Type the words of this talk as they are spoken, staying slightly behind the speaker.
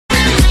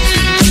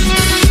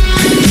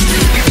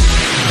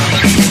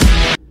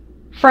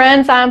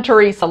Friends, I'm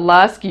Teresa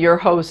Lusk, your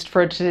host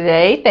for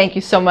today. Thank you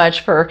so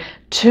much for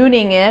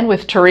tuning in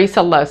with Teresa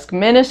Lusk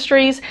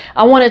Ministries.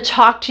 I want to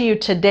talk to you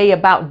today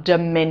about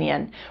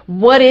dominion.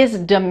 What is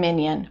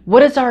dominion?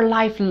 What does our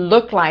life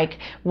look like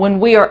when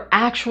we are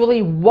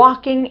actually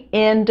walking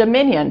in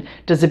dominion?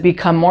 Does it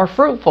become more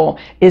fruitful?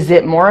 Is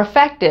it more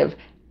effective?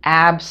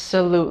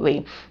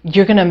 Absolutely.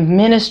 You're going to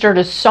minister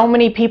to so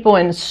many people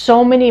in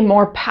so many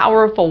more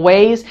powerful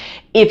ways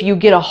if you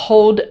get a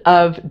hold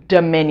of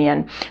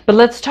dominion. But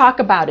let's talk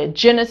about it.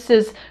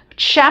 Genesis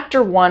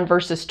chapter 1,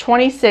 verses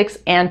 26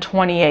 and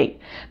 28.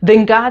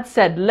 Then God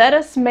said, "Let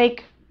us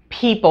make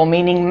people,"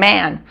 meaning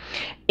man,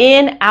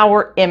 "in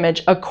our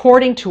image,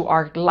 according to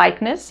our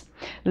likeness.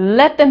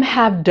 Let them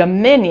have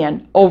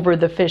dominion over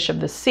the fish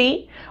of the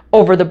sea,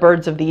 over the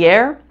birds of the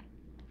air,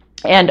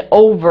 and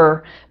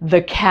over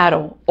the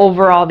cattle,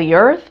 over all the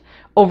earth,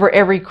 over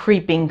every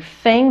creeping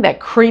thing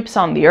that creeps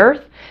on the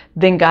earth."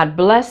 Then God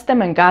blessed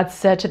them, and God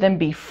said to them,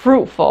 "Be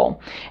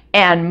fruitful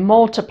and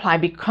multiply,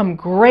 become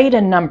great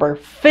in number,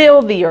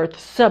 fill the earth,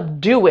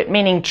 subdue it,"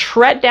 meaning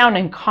tread down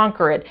and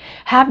conquer it.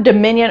 "Have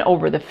dominion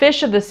over the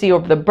fish of the sea,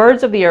 over the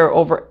birds of the air,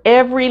 over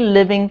every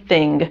living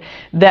thing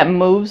that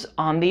moves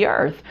on the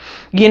earth."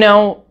 You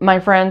know, my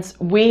friends,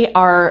 we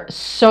are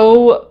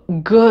so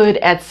good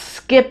at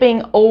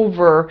skipping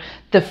over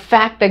the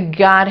fact that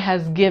God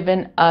has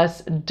given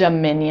us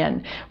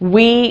dominion.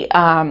 We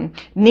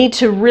need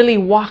to really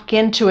walk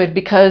into it,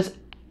 because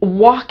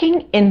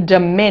walking in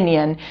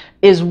dominion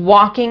is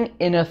walking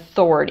in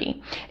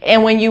authority.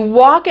 And when you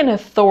walk in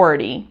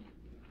authority,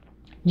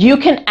 you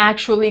can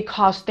actually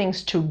cause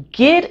things to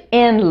get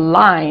in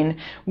line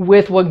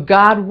with what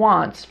God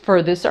wants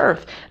for this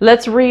earth.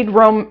 Let's read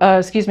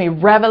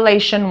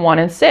Revelation 1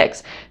 and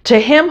 6. "To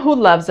him who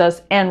loves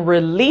us and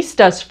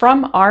released us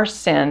from our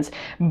sins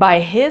by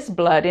his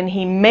blood, and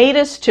he made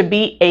us to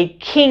be a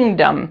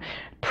kingdom,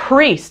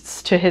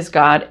 priests to his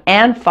God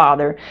and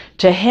Father.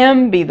 To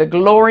him be the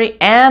glory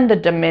and the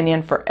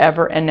dominion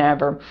forever and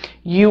ever."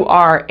 You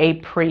are a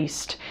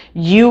priest.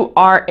 You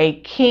are a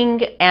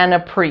king and a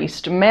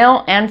priest,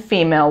 male and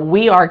female.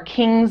 We are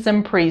kings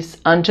and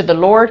priests unto the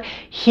Lord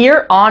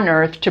here on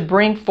earth to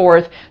bring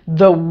forth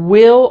the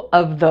will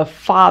of the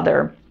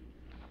Father.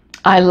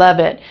 I love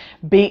it.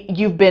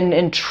 You've been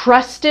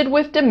entrusted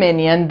with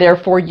dominion,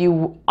 therefore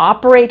you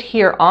operate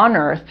here on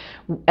earth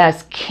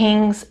as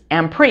kings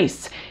and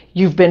priests.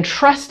 You've been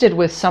trusted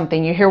with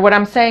something. You hear what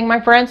I'm saying, my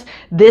friends?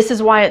 This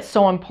is why it's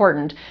so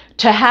important.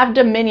 To have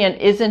dominion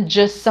isn't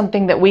just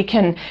something that we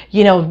can,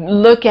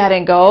 look at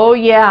and go, "Oh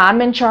yeah, I'm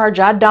in charge,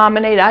 I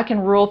dominate, I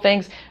can rule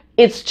things."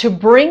 It's to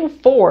bring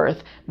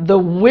forth the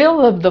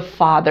will of the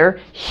Father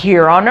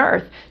here on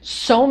earth.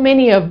 So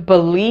many of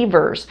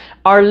believers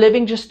are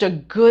living just a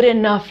good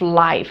enough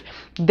life.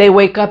 They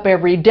wake up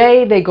every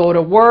day, they go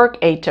to work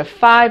 8 to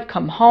 5,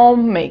 come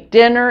home, make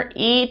dinner,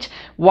 eat,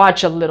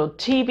 watch a little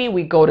TV,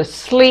 we go to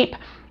sleep.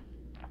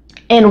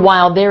 And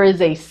while there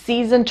is a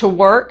season to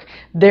work,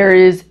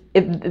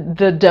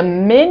 the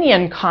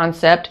dominion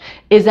concept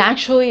is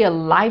actually a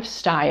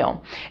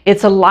lifestyle.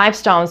 It's a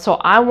lifestyle. And so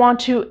I want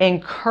to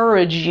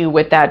encourage you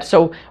with that.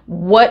 So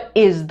what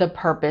is the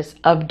purpose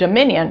of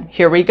dominion?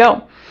 Here we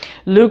go.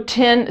 Luke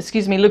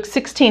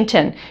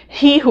 16:10.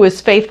 "He who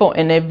is faithful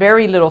in a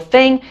very little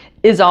thing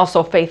is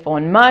also faithful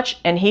in much,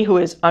 and he who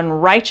is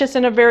unrighteous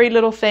in a very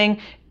little thing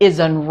is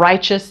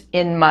unrighteous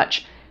in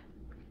much."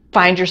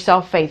 Find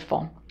yourself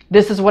faithful.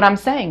 This is what I'm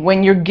saying.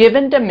 When you're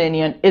given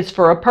dominion, it's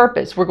for a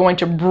purpose. We're going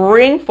to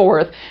bring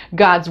forth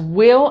God's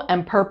will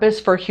and purpose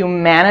for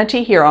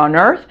humanity here on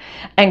earth.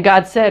 And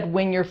God said,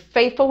 when you're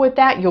faithful with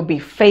that, you'll be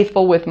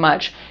faithful with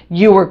much.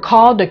 You were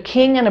called a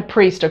king and a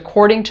priest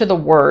according to the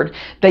word,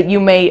 that you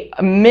may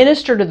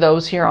minister to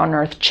those here on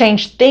earth,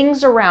 change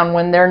things around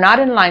when they're not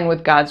in line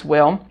with God's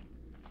will.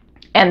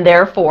 And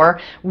therefore,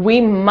 we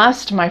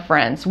must, my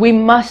friends, we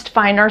must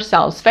find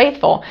ourselves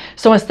faithful.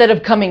 So instead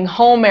of coming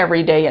home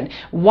every day and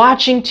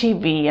watching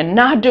TV and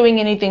not doing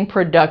anything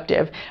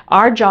productive,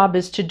 our job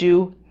is to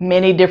do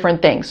many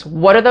different things.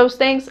 What are those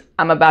things?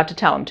 I'm about to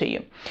tell them to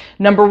you.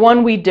 Number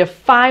one, we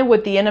defy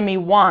what the enemy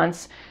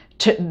wants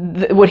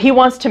what he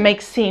wants to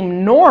make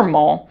seem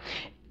normal,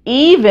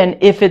 even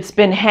if it's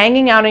been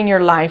hanging out in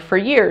your life for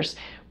years.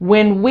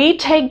 When we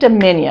take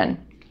dominion,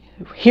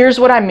 here's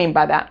what I mean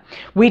by that.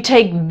 We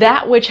take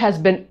that which has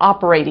been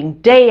operating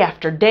day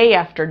after day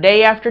after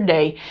day after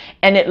day,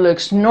 and it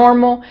looks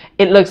normal.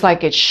 It looks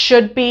like it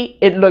should be.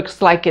 It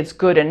looks like it's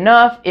good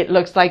enough. It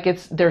looks like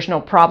there's no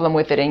problem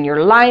with it in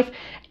your life.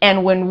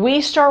 And when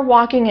we start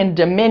walking in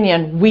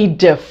dominion, we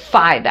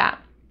defy that.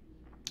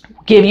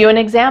 Give you an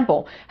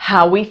example.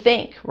 How we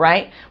think,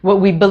 right? What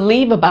we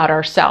believe about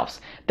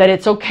ourselves. That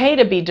it's okay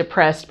to be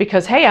depressed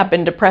because, hey, I've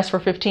been depressed for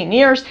 15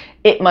 years.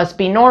 It must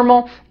be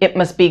normal. It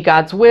must be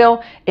God's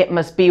will. It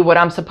must be what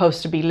I'm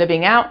supposed to be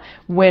living out.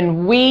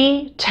 When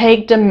we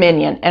take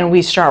dominion and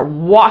we start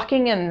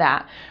walking in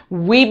that,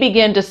 we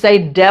begin to say,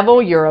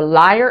 devil, you're a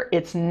liar.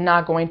 It's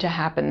not going to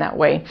happen that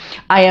way.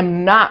 I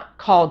am not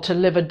called to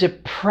live a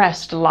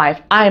depressed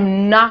life. I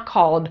am not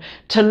called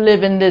to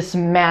live in this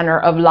manner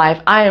of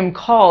life. I am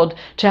called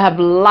to have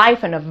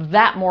life and of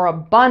that more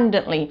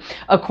abundantly,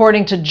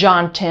 according to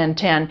John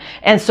 10:10.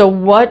 And so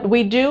what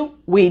we do,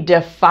 we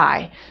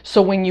defy.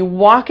 So when you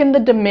walk in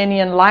the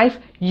dominion life,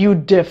 you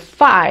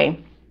defy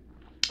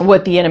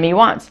what the enemy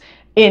wants.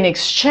 In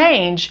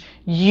exchange,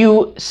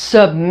 you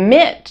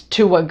submit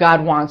to what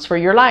God wants for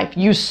your life.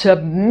 You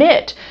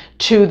submit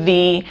to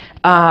the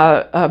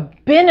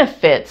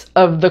benefits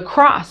of the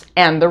cross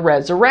and the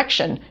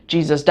resurrection.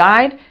 Jesus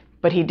died,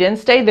 but he didn't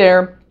stay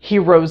there. He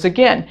rose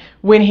again.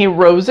 When he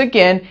rose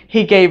again,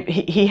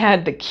 he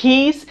had the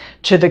keys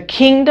to the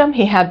kingdom.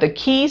 He had the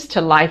keys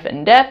to life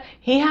and death.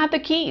 He had the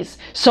keys.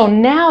 So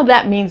now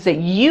that means that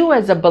you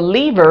as a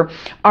believer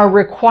are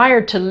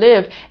required to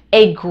live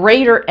a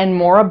greater and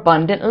more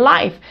abundant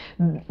life.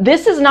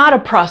 This is not a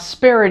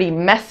prosperity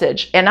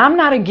message, and I'm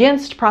not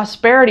against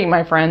prosperity,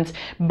 my friends,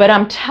 but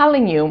I'm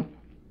telling you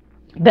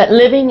that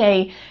living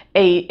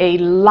a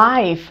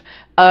life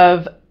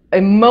of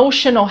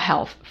emotional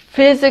health,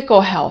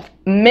 physical health,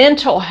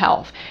 mental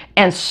health,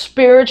 and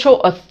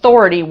spiritual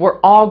authority were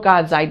all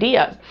God's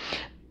ideas.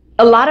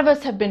 A lot of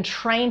us have been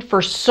trained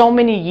for so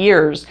many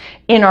years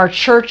in our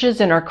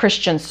churches, in our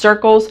Christian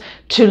circles,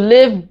 to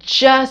live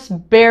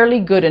just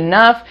barely good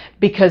enough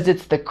because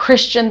it's the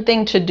Christian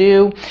thing to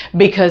do,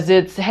 because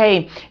it's,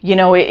 hey, you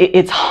know,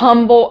 it's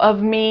humble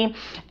of me.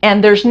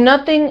 And there's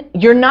nothing,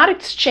 you're not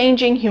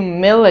exchanging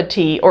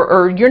humility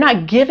or you're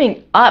not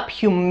giving up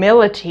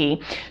humility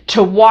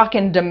to walk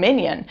in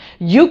dominion.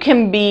 You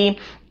can be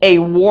a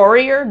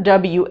warrior,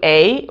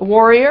 W-A,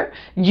 warrior.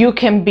 You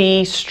can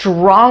be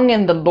strong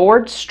in the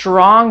Lord,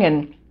 strong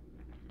and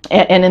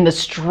in the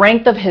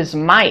strength of his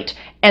might,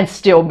 and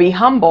still be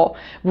humble.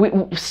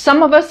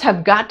 Some of us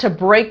have got to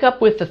break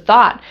up with the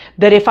thought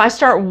that if I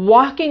start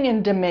walking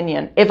in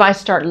dominion, if I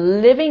start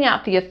living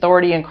out the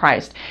authority in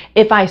Christ,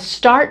 if I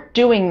start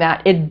doing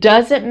that, it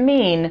doesn't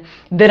mean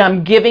that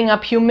I'm giving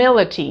up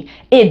humility.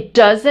 It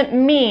doesn't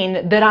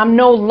mean that I'm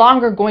no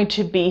longer going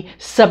to be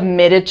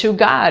submitted to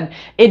God.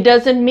 It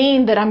doesn't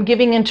mean that I'm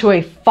giving into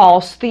a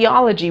false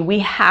theology. We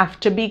have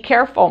to be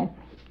careful.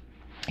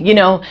 You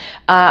know,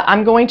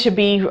 I'm going to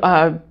be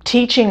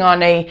teaching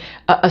on a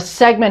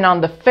segment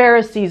on the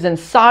Pharisees and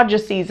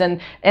Sadducees,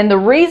 and the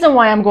reason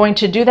why I'm going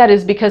to do that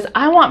is because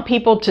I want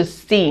people to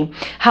see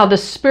how the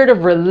spirit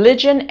of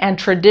religion and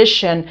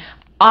tradition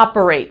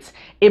operates.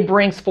 It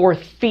brings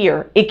forth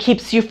fear. It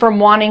keeps you from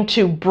wanting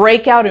to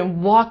break out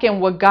and walk in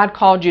what God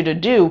called you to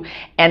do.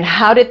 And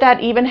how did that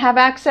even have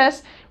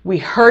access? We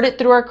heard it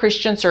through our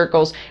Christian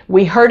circles.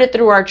 We heard it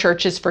through our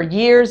churches for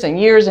years and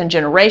years and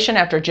generation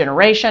after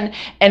generation.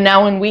 And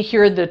now when we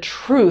hear the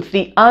truth,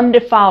 the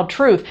undefiled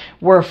truth,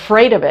 we're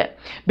afraid of it.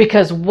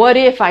 Because what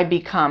if I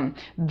become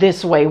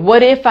this way?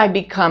 What if I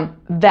become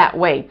that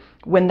way?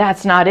 When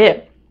that's not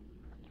it.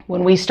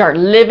 When we start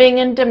living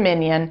in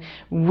dominion,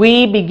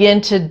 we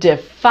begin to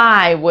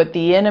defy what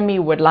the enemy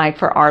would like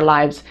for our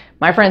lives.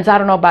 My friends, I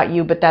don't know about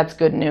you, but that's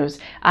good news.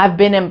 I've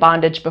been in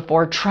bondage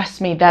before.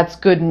 Trust me, that's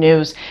good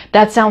news.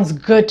 That sounds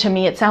good to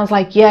me. It sounds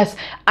like, yes,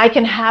 I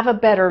can have a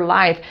better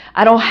life.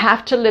 I don't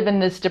have to live in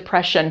this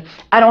depression.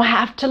 I don't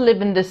have to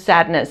live in this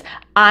sadness.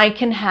 I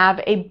can have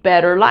a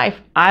better life.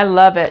 I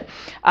love it.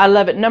 I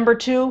love it. Number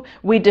two,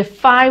 we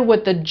defy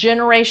what the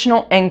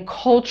generational and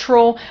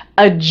cultural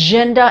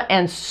agenda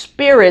and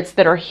spirits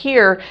that are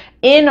here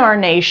in our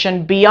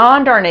nation,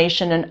 beyond our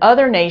nation, and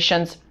other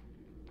nations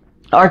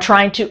are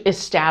trying to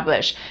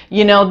establish.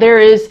 You know,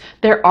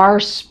 there are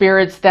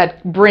spirits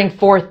that bring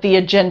forth the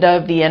agenda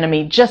of the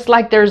enemy, just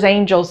like there's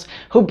angels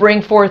who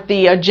bring forth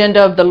the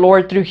agenda of the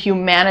Lord through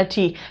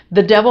humanity.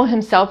 The devil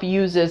himself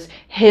uses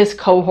his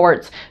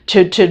cohorts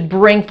to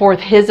bring forth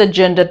his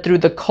agenda through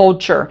the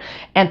culture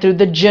and through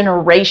the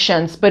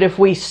generations. But if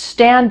we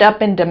stand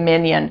up in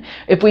dominion,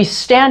 if we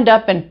stand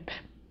up and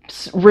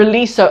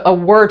release a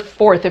word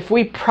forth, if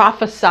we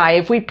prophesy,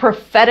 if we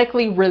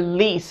prophetically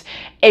release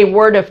a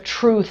word of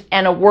truth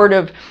and a word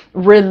of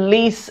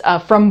release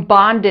from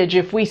bondage,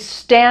 if we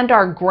stand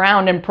our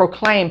ground and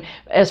proclaim,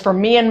 as for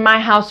me and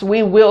my house,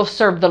 we will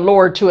serve the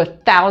Lord to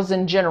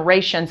 1,000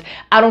 generations.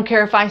 I don't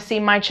care if I see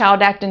my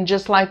child acting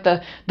just like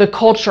the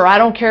culture. I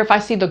don't care if I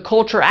see the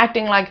culture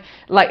acting like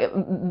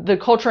the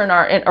culture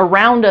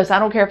around us. I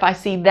don't care if I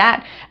see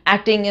that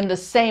acting in the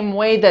same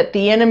way that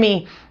the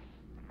enemy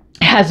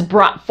has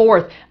brought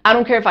forth. I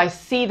don't care if I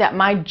see that.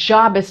 My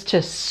job is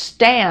to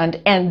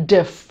stand and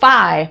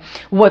defy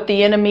what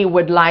the enemy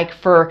would like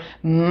for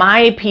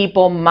my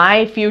people,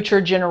 my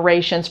future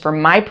generations, for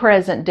my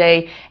present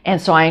day.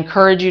 And so I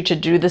encourage you to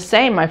do the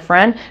same, my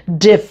friend.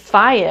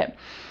 Defy it.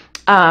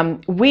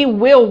 We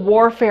will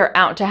warfare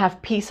out to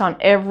have peace on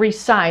every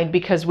side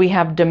because we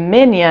have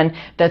dominion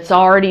that's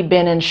already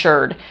been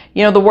ensured.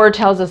 You know, the word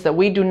tells us that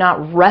we do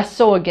not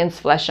wrestle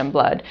against flesh and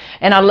blood.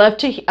 And I love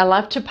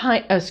to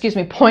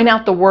point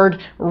out the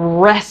word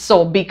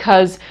wrestle,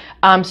 because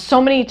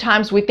So many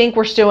times we think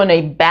we're still in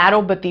a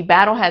battle, but the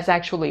battle has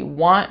actually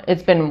won.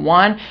 It's been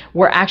won.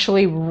 We're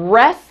actually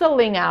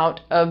wrestling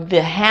out of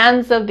the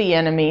hands of the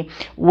enemy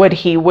what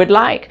he would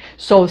like.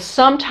 So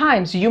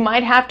sometimes you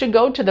might have to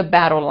go to the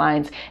battle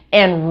lines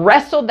and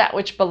wrestle that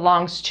which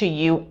belongs to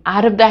you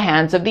out of the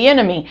hands of the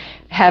enemy.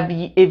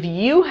 If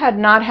you had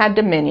not had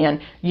dominion,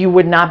 you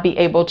would not be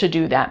able to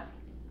do that.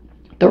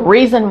 The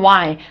reason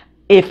why,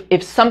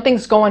 if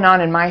something's going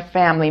on in my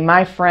family,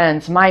 my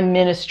friends, my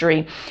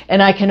ministry,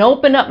 and I can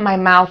open up my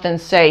mouth and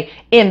say,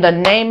 in the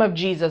name of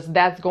Jesus,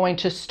 that's going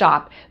to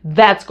stop,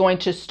 that's going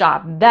to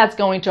stop, that's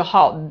going to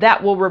halt,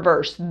 that will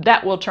reverse,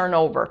 that will turn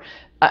over.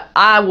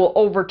 I will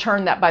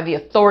overturn that by the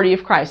authority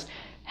of Christ.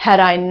 Had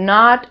I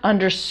not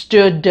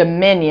understood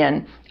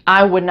dominion,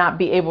 I would not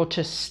be able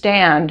to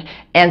stand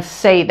and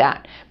say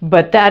that.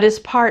 But that is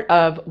part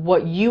of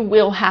what you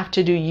will have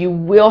to do. You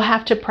will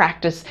have to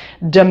practice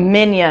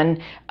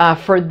dominion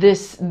for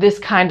this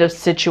kind of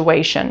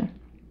situation.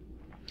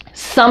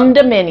 Some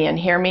dominion,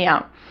 hear me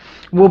out,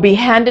 will be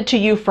handed to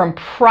you from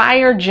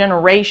prior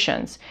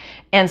generations,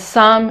 and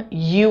some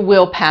you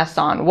will pass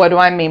on. What do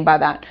I mean by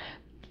that?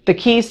 The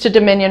keys to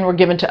dominion were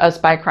given to us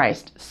by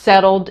Christ,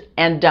 settled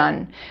and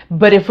done.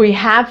 But if we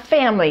have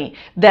family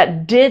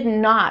that did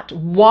not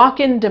walk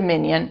in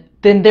dominion,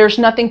 then there's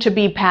nothing to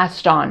be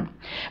passed on.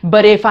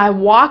 But if I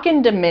walk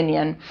in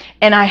dominion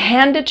and I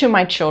hand it to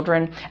my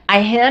children, I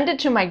hand it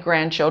to my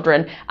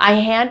grandchildren, I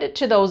hand it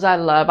to those I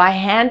love, I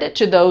hand it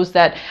to those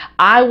that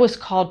I was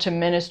called to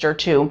minister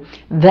to,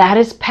 that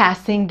is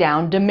passing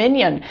down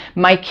dominion.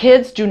 My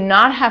kids do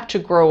not have to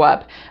grow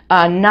up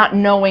not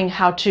knowing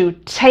how to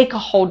take a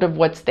hold of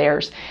what's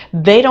theirs.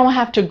 They don't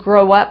have to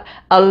grow up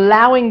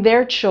allowing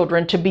their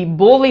children to be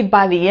bullied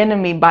by the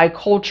enemy, by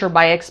culture,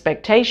 by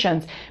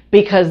expectations,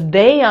 because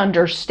they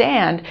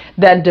understand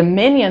that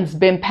dominion's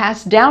been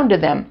passed down to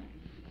them.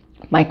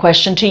 My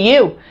question to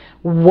you,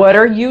 what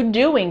are you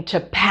doing to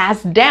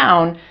pass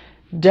down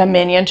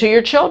dominion to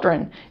your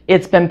children?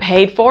 It's been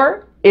paid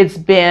for, it's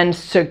been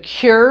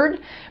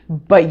secured,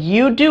 but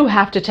you do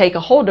have to take a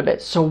hold of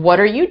it. So what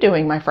are you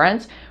doing, my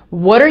friends?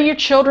 What are your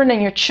children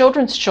and your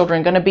children's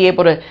children going to be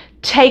able to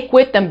take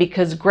with them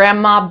because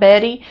Grandma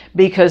Betty,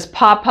 because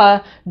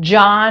Papa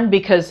John,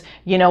 because,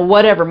 you know,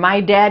 whatever,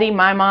 my daddy,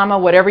 my mama,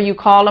 whatever you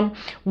call them,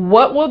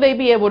 what will they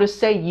be able to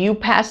say you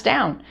passed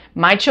down?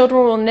 My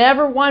children will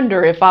never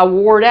wonder if I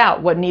ward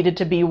out what needed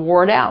to be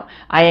ward out.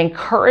 I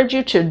encourage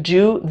you to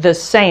do the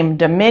same.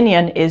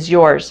 Dominion is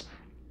yours.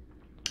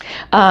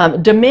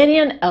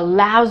 Dominion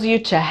allows you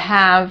to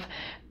have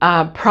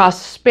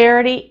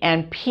prosperity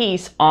and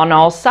peace on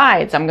all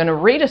sides. I'm going to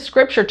read a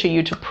scripture to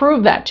you to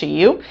prove that to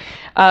you.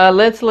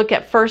 Let's look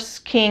at 1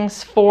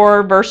 Kings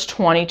 4 verse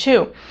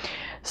 22.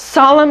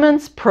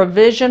 Solomon's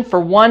provision for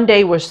one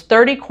day was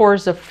 30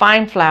 cores of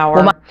fine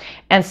flour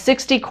and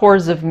 60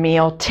 cores of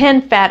meal,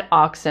 10 fat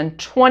oxen,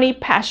 20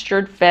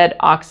 pastured fed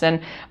oxen,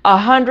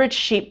 100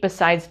 sheep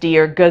besides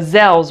deer,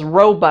 gazelles,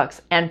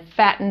 roebucks, and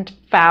fattened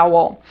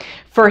fowl.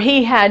 For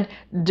he had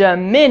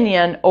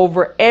dominion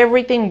over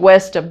everything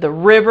west of the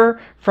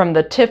river, from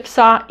the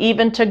Tifsah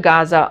even to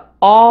Gaza,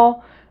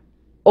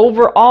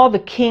 over all the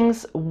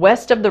kings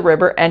west of the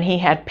river, and he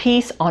had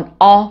peace on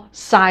all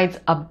sides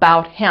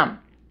about him.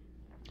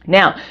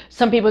 Now,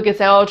 some people could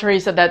say, oh,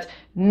 Teresa, that's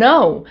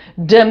no.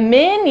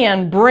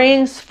 Dominion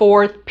brings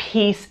forth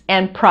peace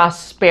and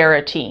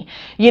prosperity.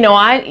 You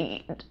know,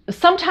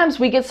 sometimes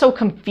we get so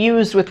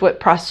confused with what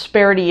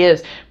prosperity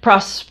is.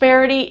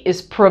 Prosperity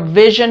is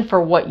provision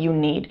for what you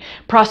need.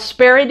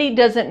 Prosperity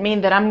doesn't mean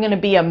that I'm going to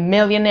be a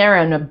millionaire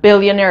and a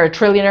billionaire, a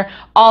trillionaire,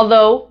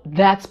 although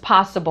that's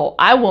possible.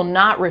 I will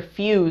not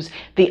refuse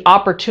the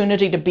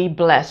opportunity to be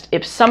blessed.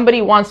 If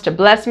somebody wants to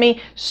bless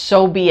me,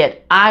 so be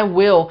it. I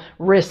will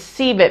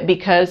receive it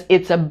because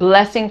it's a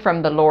blessing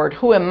from the Lord.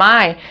 Who am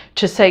I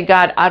to say,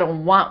 God, I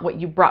don't want what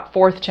you brought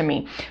forth to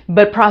me?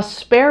 But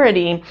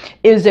prosperity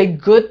is a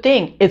good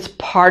thing. It's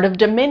part of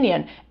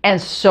dominion,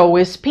 and so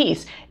is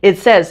peace. It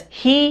says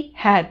he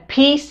had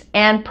peace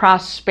and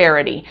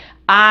prosperity.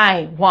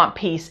 I want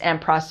peace and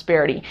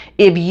prosperity.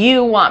 If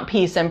you want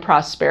peace and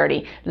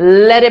prosperity,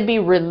 let it be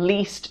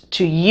released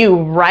to you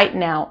right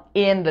now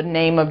in the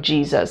name of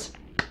Jesus.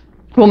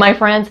 Well, my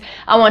friends,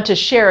 I want to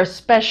share a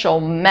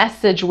special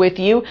message with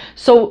you.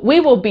 So we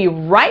will be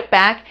right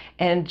back,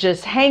 and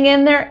just hang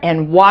in there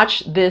and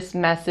watch this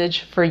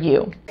message for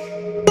you.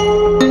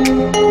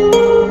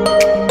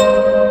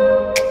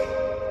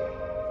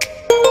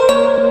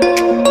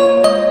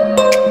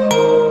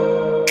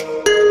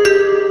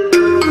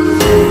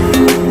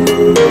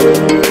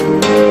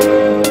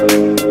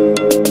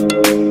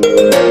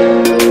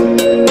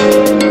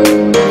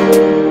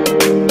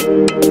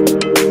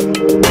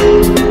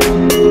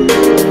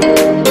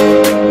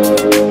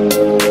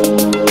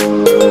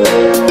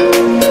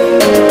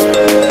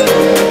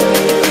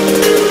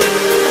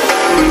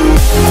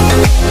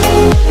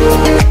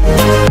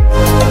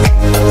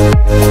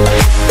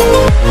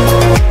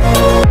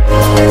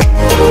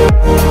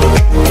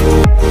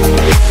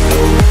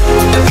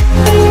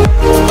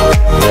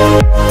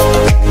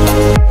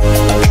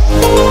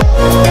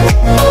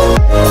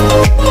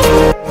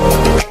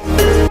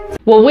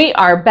 Well, we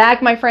are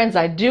back, my friends.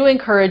 I do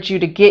encourage you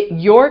to get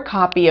your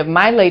copy of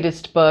my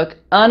latest book,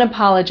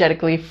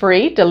 Unapologetically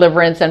Free,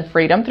 Deliverance and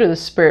Freedom Through the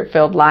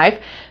Spirit-Filled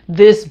Life.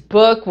 This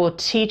book will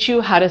teach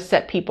you how to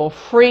set people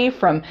free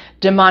from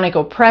demonic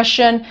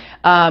oppression.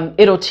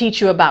 It'll teach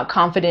you about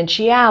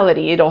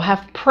confidentiality. It'll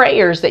have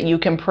prayers that you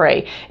can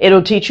pray.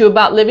 It'll teach you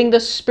about living the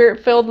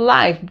Spirit-filled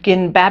life,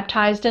 getting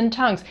baptized in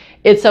tongues.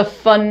 It's a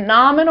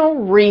phenomenal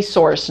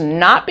resource,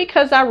 not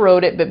because I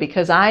wrote it, but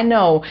because I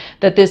know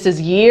that this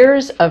is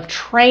years of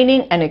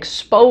training and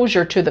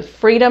exposure to the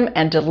freedom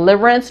and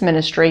deliverance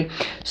ministry.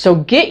 So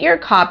get your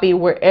copy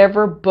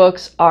wherever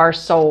books are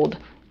sold.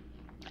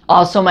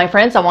 Also, my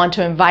friends, I want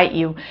to invite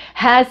you.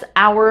 Has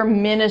our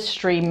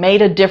ministry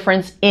made a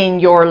difference in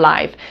your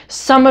life?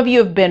 Some of you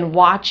have been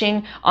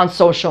watching on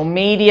social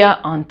media,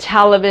 on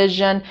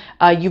television.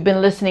 You've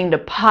been listening to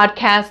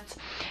podcasts,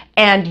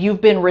 and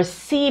you've been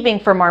receiving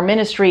from our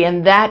ministry,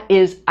 and that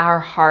is our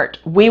heart.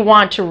 We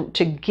want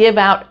to give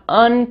out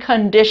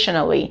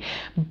unconditionally.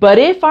 But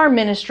if our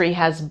ministry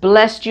has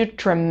blessed you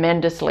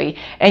tremendously,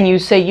 and you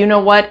say, you know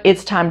what,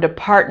 it's time to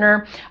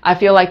partner. I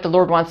feel like the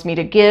Lord wants me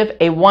to give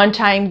a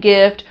one-time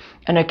gift,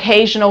 an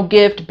occasional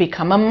gift,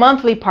 become a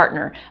monthly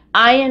partner.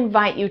 I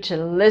invite you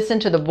to listen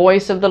to the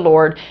voice of the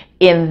Lord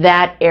in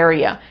that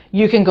area.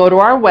 You can go to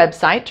our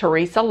website,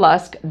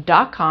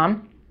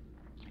 teresalusk.com,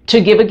 to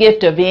give a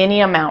gift of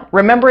any amount.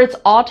 Remember, it's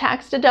all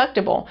tax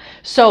deductible.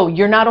 So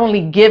you're not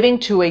only giving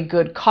to a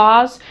good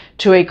cause,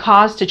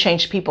 to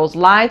change people's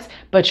lives,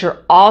 but you're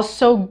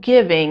also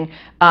giving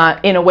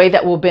in a way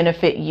that will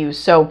benefit you.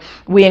 So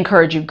we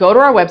encourage you, go to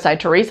our website,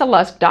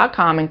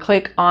 teresalusk.com, and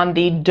click on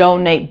the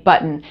donate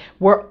button.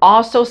 We're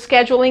also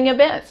scheduling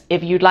events.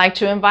 If you'd like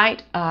to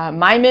invite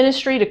my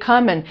ministry to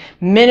come and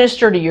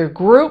minister to your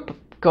group,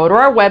 go to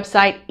our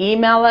website,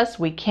 email us.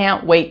 We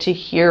can't wait to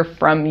hear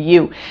from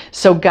you.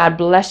 So God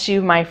bless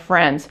you, my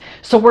friends.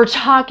 So we're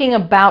talking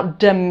about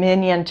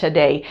dominion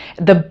today,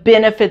 the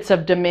benefits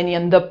of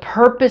dominion, the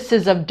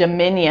purposes of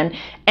dominion,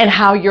 and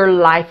how your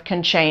life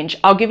can change.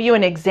 I'll give you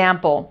an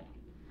example.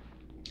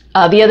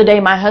 The other day,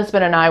 my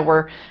husband and I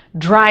were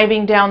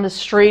driving down the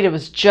street. It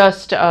was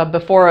just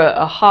before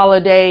a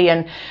holiday,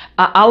 and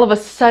all of a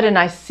sudden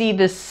I see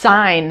this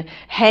sign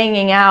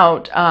hanging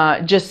out,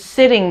 just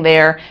sitting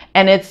there,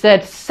 and it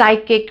said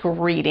psychic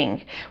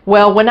reading.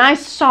 Well, when I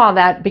saw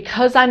that,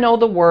 because I know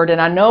the word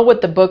and I know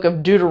what the book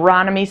of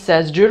Deuteronomy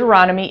says,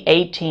 Deuteronomy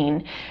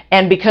 18,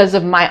 and because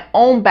of my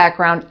own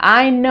background,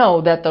 I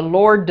know that the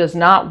Lord does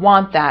not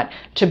want that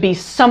to be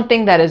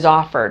something that is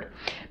offered.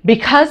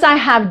 Because I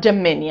have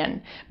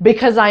dominion,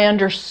 because I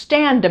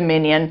understand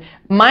dominion,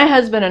 my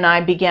husband and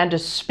I began to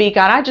speak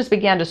out. I just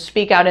began to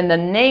speak out in the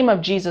name of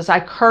Jesus.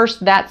 I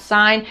cursed that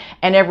sign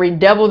and every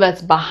devil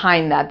that's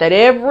behind that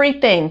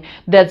everything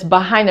that's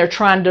behind there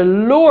trying to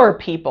lure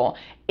people,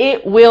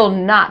 it will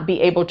not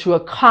be able to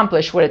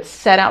accomplish what it's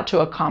set out to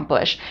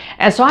accomplish.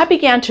 And so I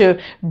began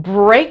to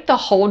break the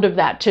hold of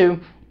that, to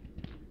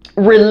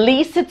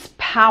release its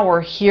power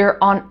here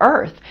on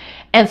earth.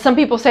 And some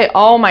people say,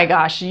 oh my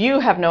gosh,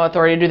 you have no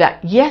authority to do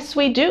that. Yes,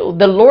 we do.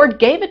 The Lord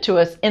gave it to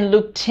us in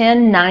Luke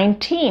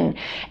 10:19.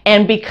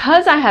 And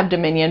because I have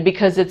dominion,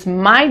 because it's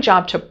my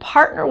job to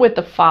partner with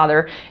the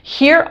Father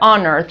here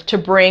on earth to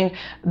bring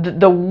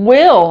the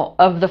will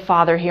of the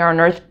Father here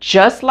on earth,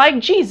 just like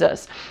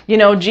Jesus. You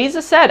know,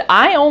 Jesus said,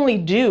 I only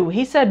do.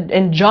 He said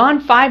in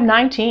John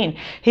 5:19,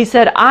 he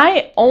said,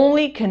 I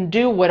only can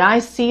do what I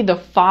see the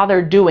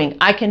Father doing.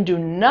 I can do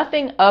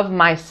nothing of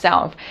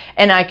myself.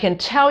 And I can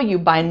tell you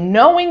by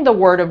knowing the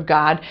Word of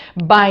God,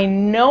 by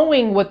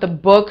knowing what the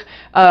book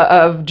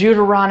of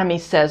Deuteronomy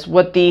says,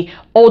 what the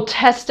Old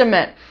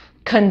Testament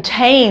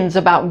contains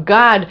about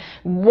God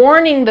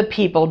warning the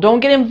people,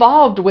 don't get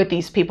involved with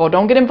these people,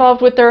 don't get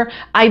involved with their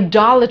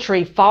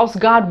idolatry, false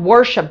God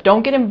worship,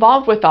 don't get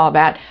involved with all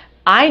that.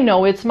 I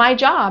know it's my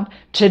job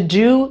to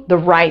do the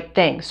right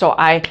thing. So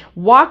I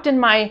walked in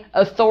my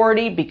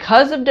authority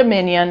because of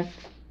dominion,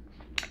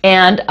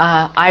 and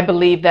I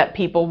believe that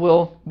people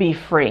will be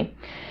free.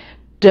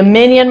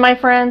 Dominion, my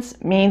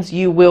friends, means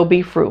you will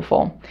be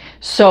fruitful.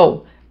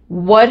 So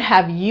what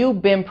have you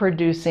been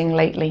producing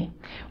lately?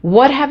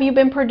 What have you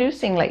been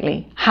producing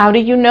lately? How do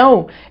you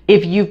know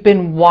if you've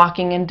been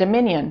walking in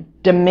dominion?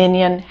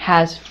 Dominion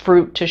has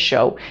fruit to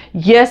show.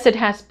 Yes, it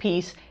has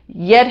peace.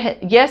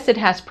 Yes, it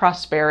has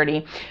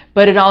prosperity,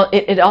 but it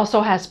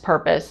also has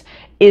purpose.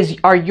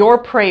 Are your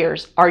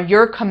prayers, are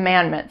your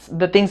commandments,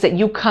 the things that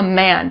you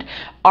command,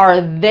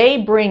 are they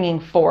bringing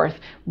forth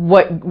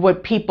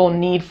what people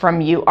need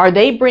from you? Are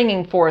they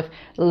bringing forth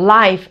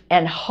life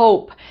and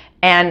hope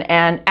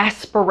and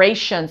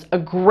aspirations, a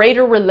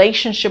greater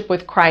relationship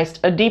with Christ,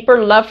 a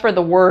deeper love for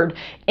the Word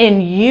in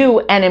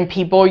you and in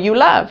people you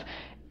love?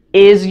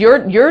 Is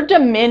your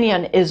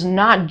dominion is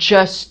not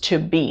just to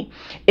be.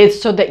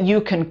 It's so that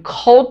you can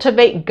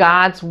cultivate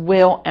God's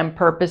will and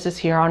purposes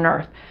here on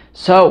earth.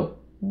 So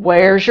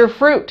where's your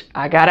fruit?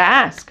 I gotta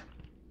ask.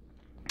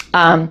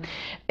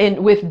 And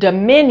with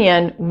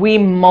dominion, we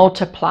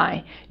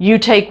multiply. You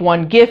take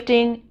one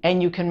gifting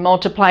and you can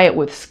multiply it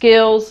with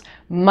skills,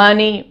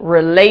 money,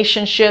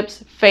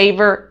 relationships,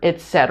 favor,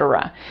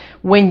 etc.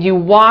 When you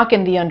walk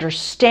in the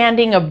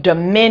understanding of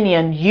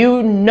dominion,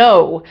 you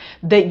know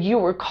that you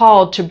were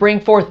called to bring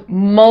forth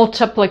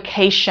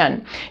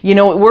multiplication. You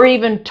know, we're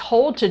even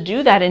told to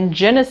do that in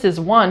Genesis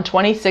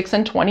 1:26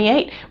 and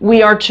 28.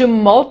 We are to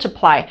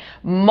multiply.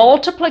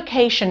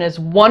 Multiplication is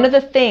one of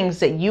the things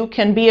that you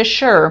can be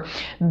assured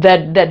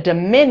that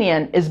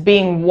dominion is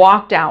being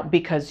walked out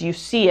because you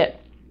see it.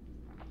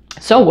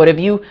 So what have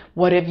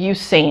you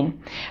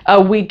seen?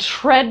 We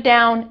tread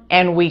down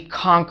and we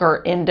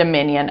conquer in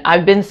dominion.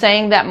 I've been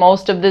saying that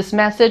most of this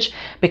message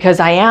because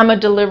I am a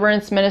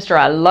deliverance minister.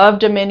 I love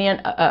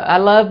dominion. I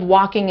love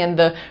walking in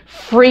the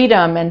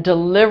freedom and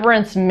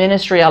deliverance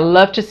ministry. I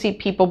love to see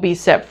people be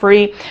set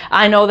free.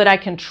 I know that I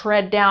can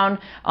tread down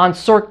on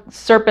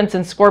serpents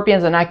and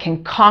scorpions, and I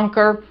can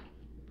conquer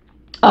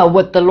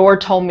what the Lord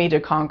told me to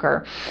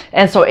conquer.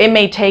 And so it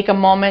may take a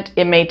moment,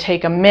 it may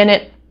take a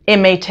minute, it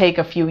may take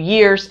a few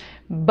years,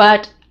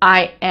 but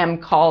I am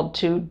called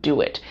to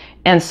do it.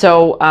 And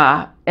so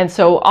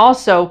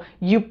also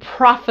you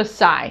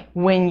prophesy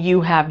when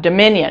you have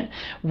dominion.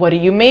 What do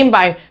you mean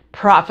by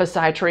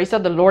prophesy, Teresa?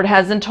 The Lord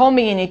hasn't told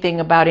me anything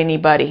about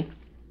anybody.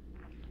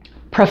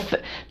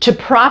 To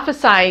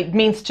prophesy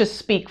means to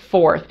speak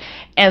forth.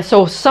 And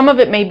so some of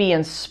it may be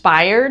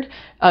inspired,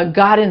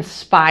 God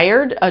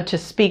inspired to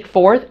speak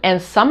forth,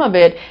 and some of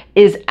it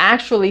is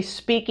actually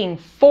speaking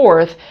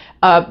forth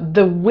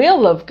the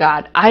will of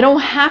God. I don't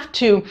have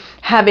to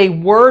have a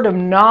word of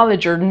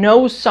knowledge or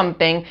know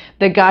something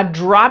that God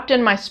dropped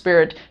in my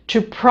spirit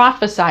to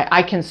prophesy.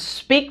 I can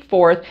speak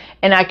forth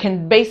and I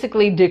can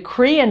basically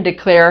decree and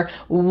declare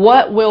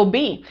what will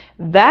be.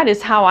 That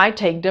is how I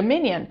take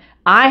dominion.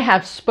 I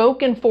have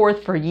spoken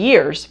forth for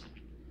years.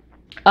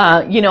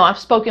 I've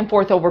spoken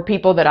forth over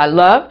people that I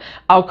love.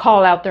 I'll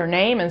call out their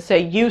name and say,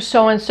 you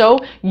so-and-so,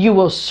 you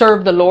will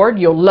serve the Lord.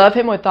 You'll love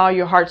him with all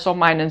your heart, soul,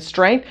 mind, and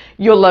strength.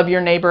 You'll love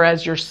your neighbor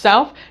as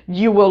yourself.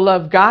 You will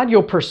love God.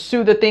 You'll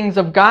pursue the things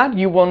of God.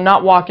 You will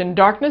not walk in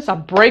darkness. I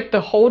break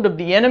the hold of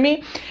the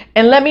enemy.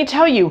 And let me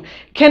tell you,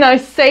 can I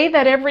say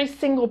that every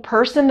single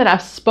person that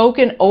I've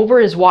spoken over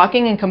is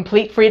walking in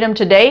complete freedom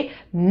today?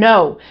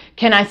 No.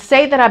 Can I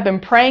say that I've been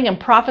praying and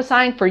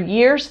prophesying for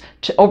years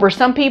over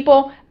some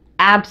people?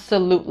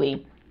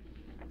 Absolutely.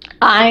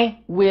 I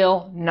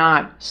will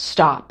not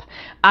stop.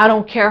 I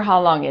don't care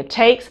how long it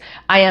takes.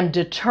 I am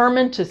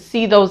determined to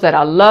see those that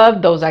I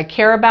love, those I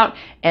care about,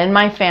 and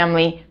my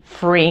family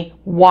free,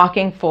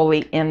 walking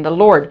fully in the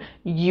Lord.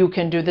 You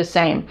can do the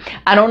same.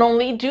 I don't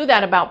only do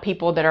that about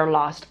people that are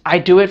lost. I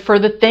do it for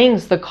the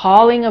things, the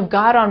calling of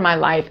God on my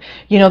life.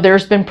 You know,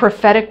 there's been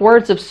prophetic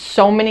words of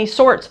so many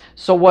sorts.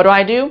 So what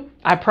do?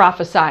 I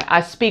prophesy. I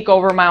speak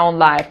over my own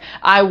life.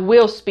 I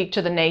will speak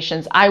to the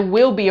nations. I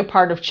will be a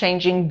part of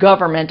changing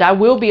government. I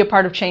will be a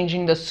part of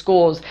changing the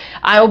schools.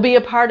 I will be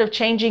a part of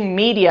changing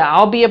media.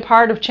 I'll be a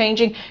part of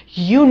changing,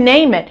 you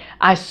name it.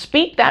 I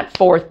speak that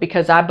forth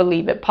because I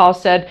believe it. Paul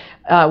said,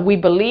 we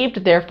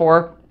believed,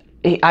 therefore,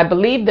 we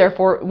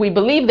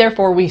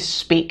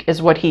speak,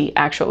 is what he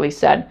actually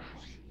said.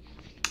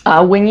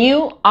 When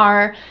you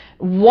are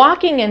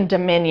walking in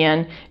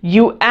dominion,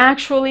 you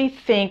actually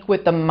think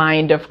with the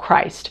mind of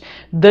Christ.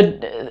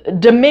 The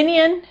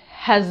dominion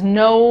has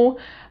no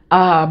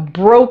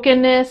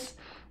brokenness,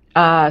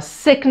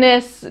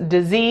 sickness,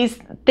 disease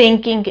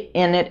thinking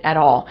in it at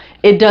all.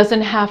 It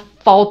doesn't have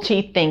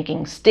faulty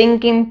thinking,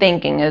 stinking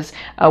thinking, as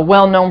a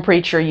well-known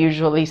preacher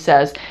usually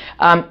says.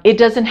 It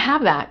doesn't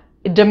have that.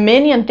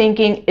 Dominion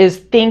thinking is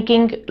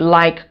thinking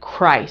like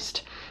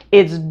Christ.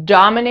 It's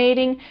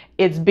dominating,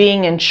 it's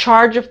being in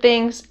charge of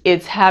things,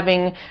 it's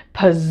having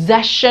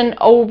possession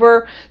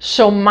over.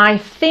 So my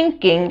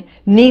thinking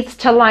needs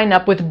to line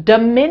up with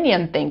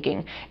dominion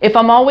thinking. If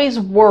I'm always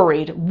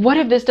worried, what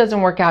if this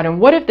doesn't work out? And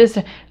what if this,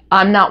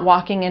 I'm not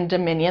walking in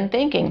dominion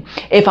thinking.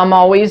 If I'm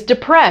always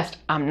depressed,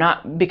 I'm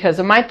not, because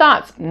of my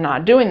thoughts,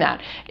 not doing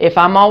that. If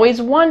I'm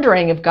always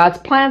wondering if God's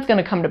plan is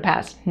going to come to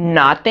pass,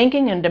 not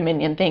thinking in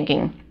dominion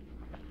thinking.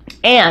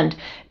 And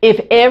if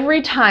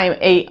every time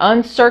a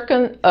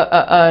circumstance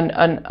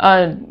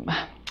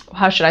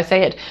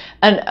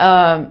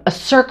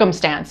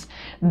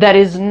that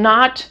is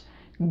not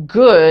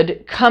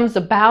good comes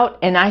about,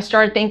 and I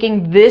start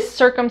thinking this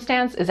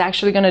circumstance is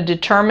actually going to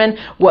determine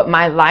what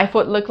my life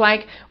would look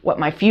like, what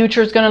my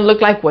future is going to look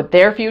like, what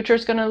their future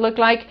is going to look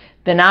like,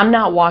 then I'm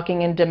not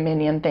walking in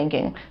dominion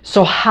thinking.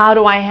 So how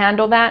do I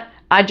handle that?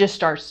 I just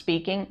start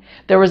speaking.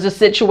 There was a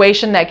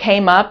situation that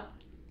came up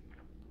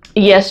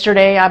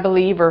yesterday, I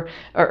believe, or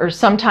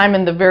sometime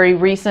in the very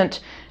recent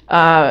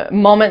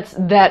moments,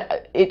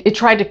 that it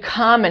tried to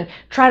come and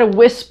try to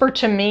whisper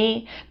to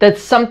me that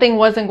something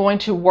wasn't going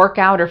to work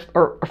out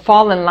or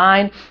fall in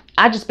line.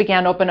 I just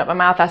began to open up my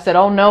mouth. I said,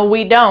 oh, no,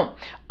 we don't.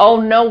 Oh,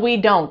 no, we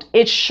don't.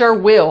 It sure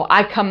will.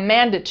 I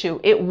command it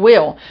to. It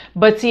will.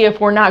 But see,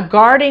 if we're not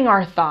guarding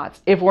our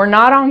thoughts, if we're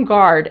not on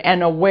guard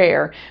and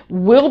aware,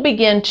 we'll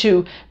begin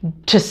to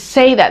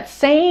say that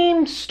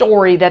same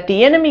story that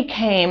the enemy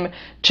came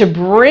to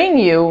bring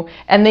you.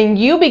 And then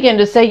you begin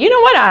to say, you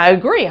know what? I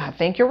agree. I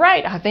think you're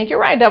right. I think you're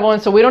right, devil.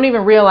 And so we don't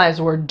even realize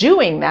we're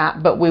doing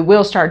that, but we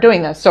will start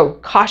doing that. So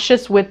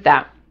cautious with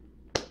that.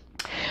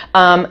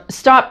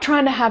 Stop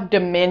trying to have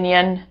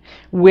dominion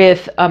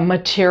with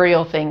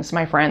material things,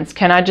 my friends.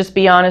 Can I just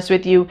be honest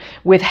with you?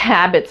 With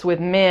habits, with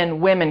men,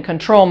 women,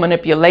 control,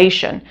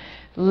 manipulation.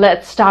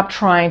 Let's stop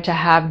trying to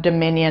have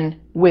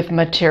dominion with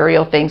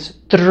material things,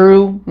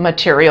 through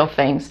material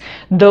things.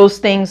 Those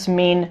things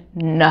mean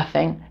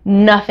nothing,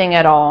 nothing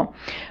at all.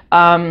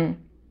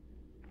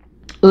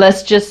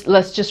 Let's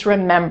just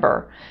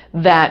remember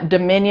that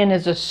dominion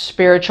is a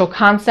spiritual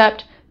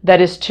concept that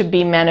is to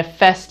be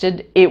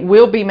manifested. It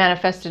will be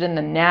manifested in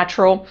the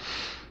natural,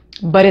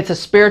 but it's a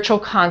spiritual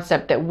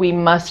concept that we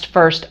must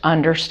first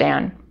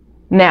understand.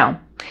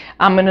 Now,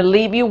 I'm going to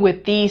leave you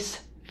with these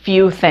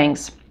few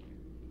things.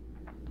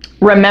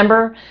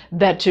 Remember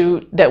that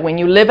when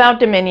you live out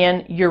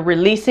dominion, you're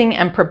releasing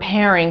and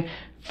preparing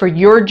for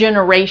your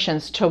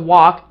generations to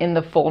walk in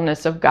the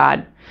fullness of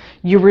God.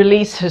 You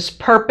release His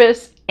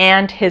purpose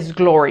and His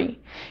glory.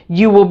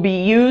 You will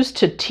be used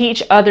to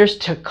teach others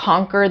to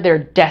conquer their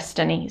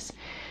destinies.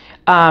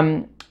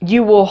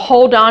 You will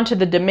hold on to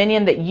the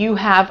dominion that you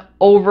have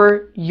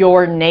over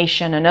your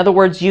nation. In other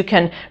words, you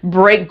can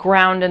break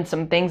ground in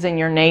some things in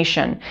your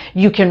nation.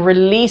 You can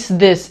release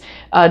this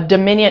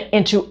dominion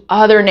into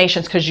other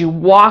nations because you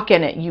walk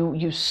in it.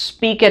 You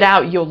speak it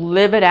out. You'll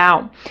live it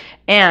out.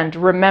 And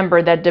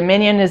remember that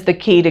dominion is the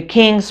key to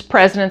kings,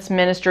 presidents,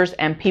 ministers,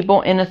 and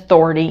people in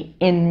authority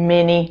in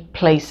many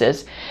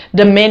places.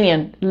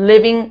 Dominion,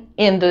 living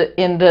in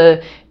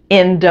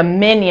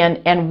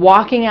dominion and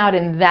walking out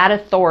in that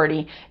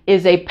authority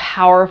is a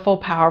powerful,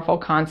 powerful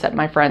concept,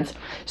 my friends.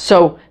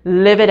 So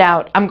live it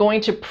out. I'm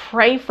going to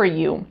pray for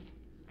you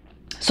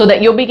so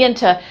that you'll begin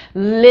to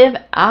live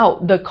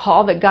out the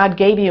call that God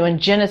gave you in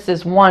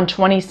Genesis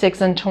 1:26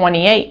 and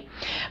 28.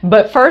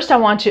 But first, I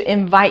want to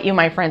invite you,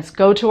 my friends,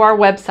 go to our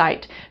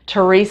website,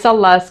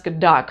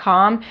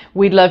 teresalusk.com.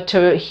 We'd love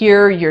to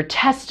hear your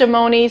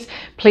testimonies.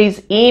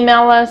 Please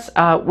email us.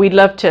 We'd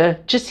love to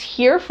just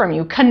hear from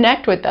you,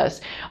 connect with us.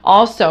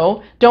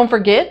 Also, don't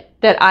forget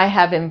that I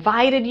have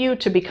invited you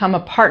to become a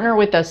partner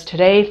with us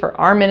today for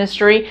our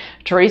ministry,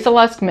 Teresa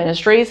Lusk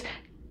Ministries.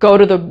 Go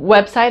to the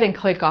website and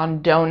click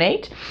on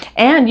donate,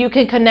 and you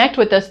can connect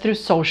with us through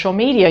social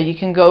media. You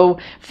can go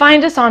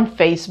find us on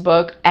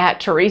Facebook at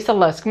Teresa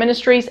Lusk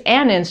Ministries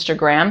and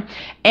Instagram,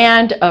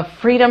 and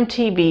Freedom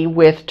TV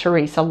with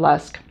Teresa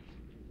Lusk.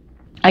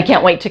 I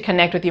can't wait to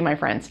connect with you, my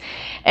friends.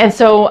 And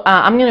so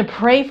I'm going to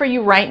pray for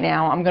you right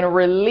now. I'm going to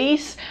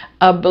release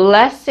a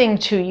blessing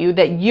to you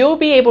that you'll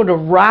be able to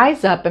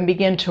rise up and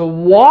begin to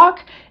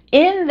walk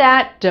in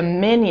that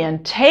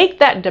dominion. Take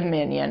that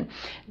dominion.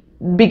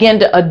 Begin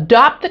to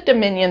adopt the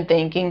dominion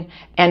thinking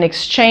and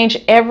exchange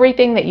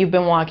everything that you've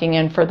been walking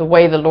in for the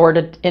way the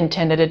Lord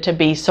intended it to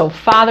be. So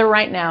Father,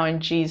 right now in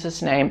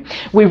Jesus' name,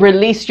 we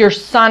release your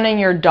son and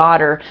your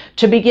daughter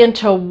to begin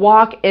to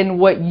walk in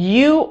what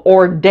you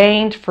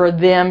ordained for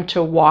them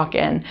to walk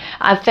in.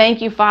 I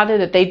thank you, Father,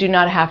 that they do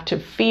not have to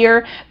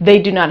fear.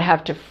 They do not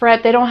have to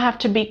fret. They don't have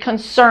to be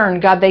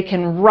concerned. God, they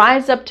can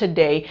rise up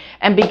today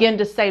and begin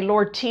to say,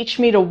 Lord, teach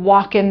me to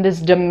walk in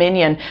this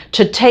dominion,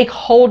 to take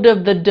hold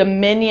of the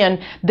dominion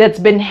that's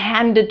been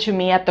handed to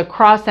me at the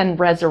cross and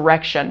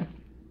resurrection.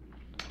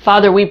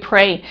 Father, we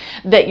pray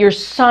that your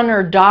son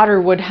or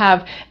daughter would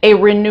have a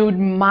renewed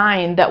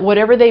mind, that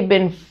whatever they've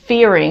been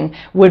fearing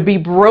would be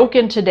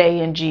broken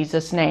today in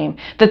Jesus' name,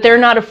 that they're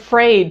not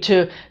afraid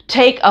to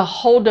take a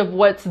hold of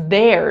what's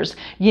theirs.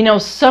 You know,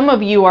 some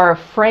of you are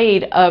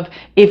afraid of,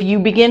 if you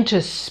begin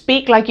to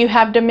speak like you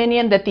have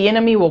dominion, that the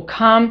enemy will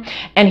come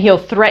and he'll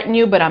threaten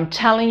you. But I'm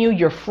telling you,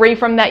 you're free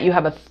from that. You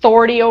have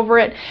authority over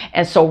it.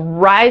 And so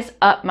rise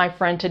up, my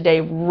friend,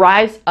 today.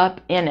 Rise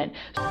up in it.